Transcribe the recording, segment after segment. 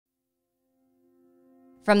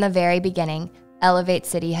From the very beginning, Elevate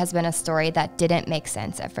City has been a story that didn't make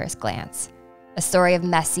sense at first glance. A story of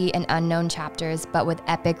messy and unknown chapters, but with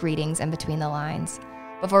epic readings in between the lines.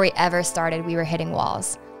 Before we ever started, we were hitting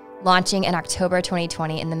walls. Launching in October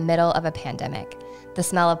 2020 in the middle of a pandemic. The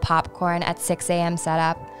smell of popcorn at 6 a.m.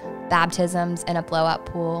 setup, baptisms in a blow-up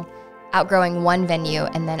pool, outgrowing one venue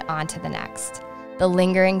and then on to the next. The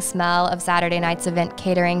lingering smell of Saturday night's event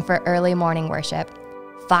catering for early morning worship.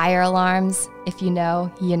 Fire alarms, if you know,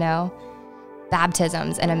 you know.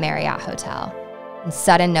 Baptisms in a Marriott hotel. And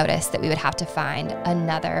sudden notice that we would have to find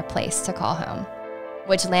another place to call home,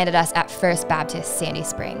 which landed us at First Baptist Sandy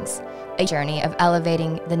Springs, a journey of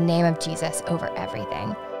elevating the name of Jesus over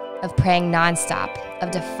everything, of praying nonstop,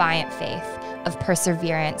 of defiant faith, of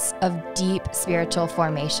perseverance, of deep spiritual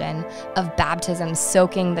formation, of baptism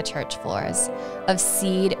soaking the church floors, of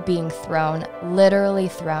seed being thrown, literally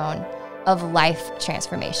thrown, of life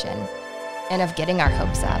transformation, and of getting our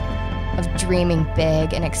hopes up, of dreaming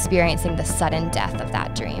big and experiencing the sudden death of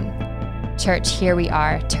that dream. Church, here we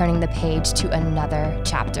are, turning the page to another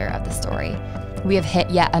chapter of the story. We have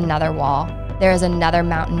hit yet another wall. There is another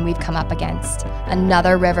mountain we've come up against,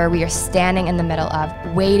 another river we are standing in the middle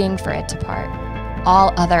of, waiting for it to part.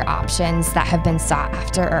 All other options that have been sought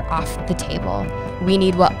after are off the table. We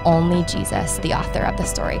need what only Jesus, the author of the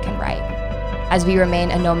story, can write. As we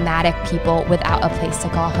remain a nomadic people without a place to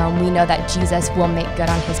call home, we know that Jesus will make good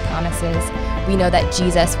on his promises. We know that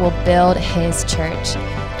Jesus will build his church.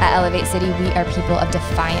 At Elevate City, we are people of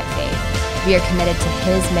defiant faith. We are committed to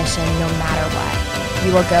his mission no matter what.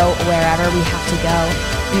 We will go wherever we have to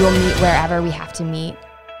go. We will meet wherever we have to meet.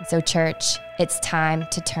 And so church, it's time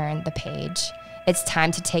to turn the page. It's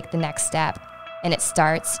time to take the next step. And it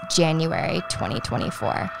starts January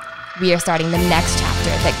 2024. We are starting the next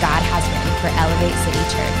chapter that God has written for Elevate City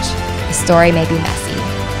Church. The story may be messy,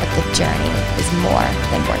 but the journey is more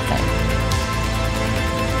than worth it.